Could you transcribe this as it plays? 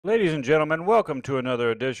Ladies and gentlemen, welcome to another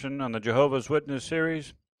edition on the Jehovah's Witness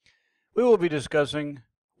series. We will be discussing,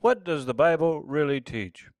 what does the Bible really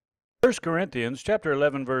teach? 1 Corinthians chapter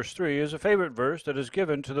 11 verse 3 is a favorite verse that is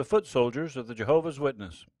given to the foot soldiers of the Jehovah's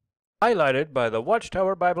Witness, highlighted by the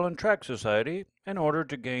Watchtower Bible and Tract Society in order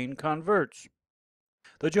to gain converts.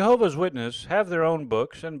 The Jehovah's Witness have their own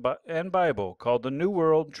books and Bible called the New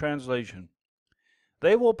World Translation.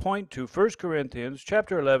 They will point to 1 Corinthians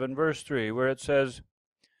chapter 11 verse 3 where it says,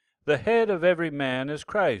 "The head of every man is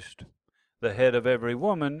Christ, the head of every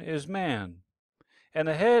woman is man, and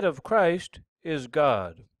the head of Christ is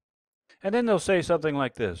God." And then they'll say something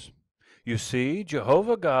like this: "You see,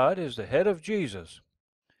 Jehovah God is the head of Jesus.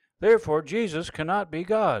 Therefore, Jesus cannot be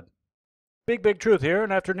God." Big truth here,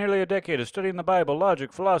 and after nearly a decade of studying the Bible,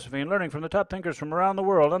 logic, philosophy, and learning from the top thinkers from around the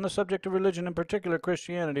world on the subject of religion, in particular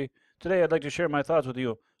Christianity, today I'd like to share my thoughts with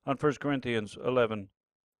you on 1 Corinthians 11.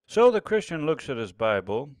 So the Christian looks at his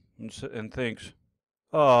Bible and thinks,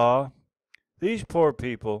 "Aw, these poor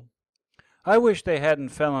people. I wish they hadn't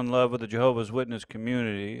fell in love with the Jehovah's Witness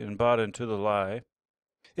community and bought into the lie.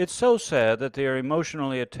 It's so sad that they are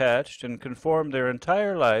emotionally attached and conformed their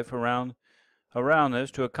entire life around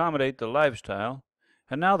this to accommodate the lifestyle,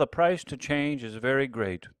 and now the price to change is very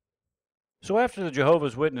great." So after the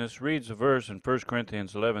Jehovah's Witness reads a verse in 1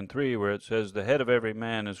 Corinthians 11:3 where it says, "The head of every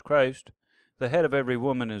man is Christ, the head of every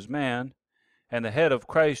woman is man, and the head of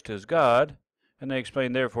Christ is God," and they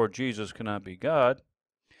explain, therefore, Jesus cannot be God,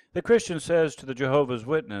 the Christian says to the Jehovah's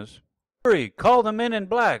Witness, "Hurry, call the men in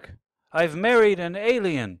black. I've married an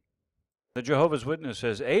alien." The Jehovah's Witness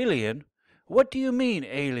says, "Alien? What do you mean,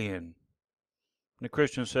 alien?" And the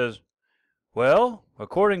Christian says, "Well,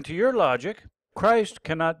 according to your logic, Christ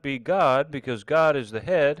cannot be God because God is the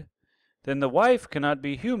head, then the wife cannot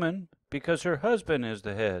be human because her husband is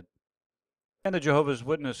the head." And the Jehovah's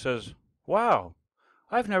Witness says, "Wow,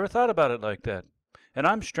 I've never thought about it like that. And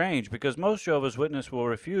I'm strange because most Jehovah's Witnesses will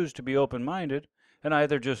refuse to be open-minded and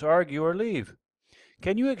either just argue or leave.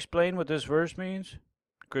 Can you explain what this verse means?"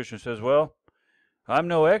 The Christian says, "Well, I'm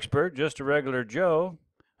no expert, just a regular Joe.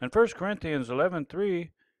 And 1 Corinthians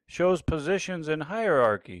 11:3 shows positions in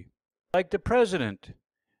hierarchy, like the president.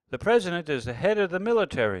 The president is the head of the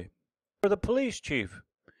military, or the police chief.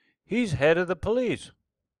 He's head of the police.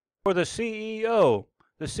 Or the CEO.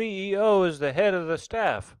 The CEO is the head of the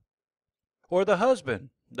staff. Or the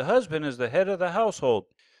husband. The husband is the head of the household."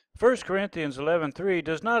 1 Corinthians 11:3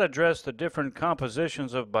 does not address the different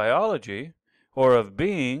compositions of biology or of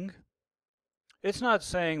being. It's not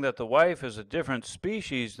saying that the wife is a different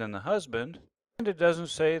species than the husband, and it doesn't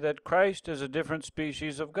say that Christ is a different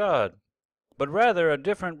species of God, but rather a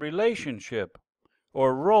different relationship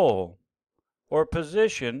or role or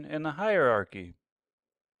position in the hierarchy.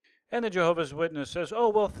 And the Jehovah's Witness says, "Oh,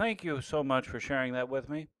 well, thank you so much for sharing that with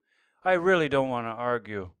me. I really don't want to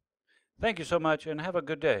argue. Thank you so much and have a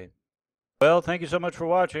good day." Well, thank you so much for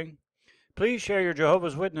watching. Please share your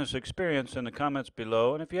Jehovah's Witness experience in the comments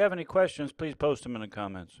below, and if you have any questions, please post them in the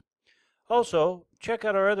comments. Also, check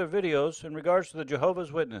out our other videos in regards to the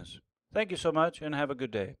Jehovah's Witness. Thank you so much and have a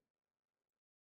good day.